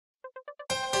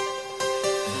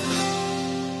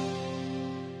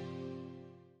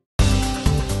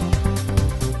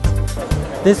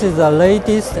This is the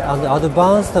latest and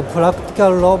advanced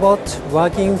practical robot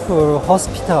working for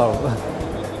hospital.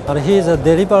 And he is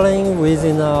delivering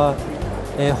within a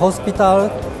hospital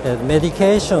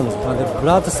medication and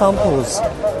blood samples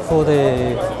for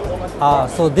the.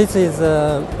 So this is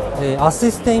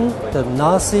assisting the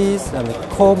nurses and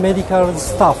core medical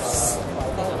staffs.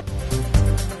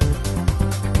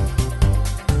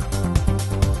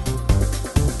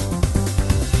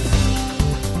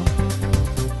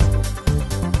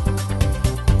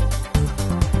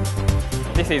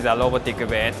 This is a robotic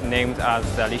bed named as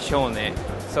the reclining.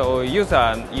 So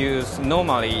users use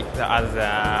normally as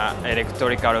an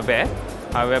electrical bed.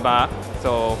 However,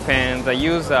 so when the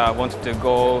user wants to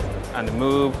go and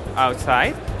move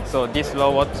outside, so this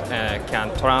robot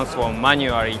can transform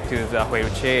manually to the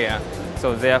wheelchair.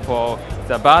 So therefore,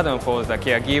 the burden for the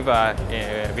caregiver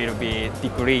will be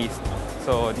decreased.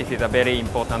 So this is a very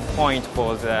important point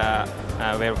for the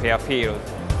welfare field.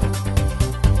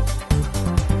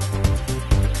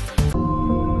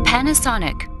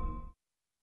 Panasonic.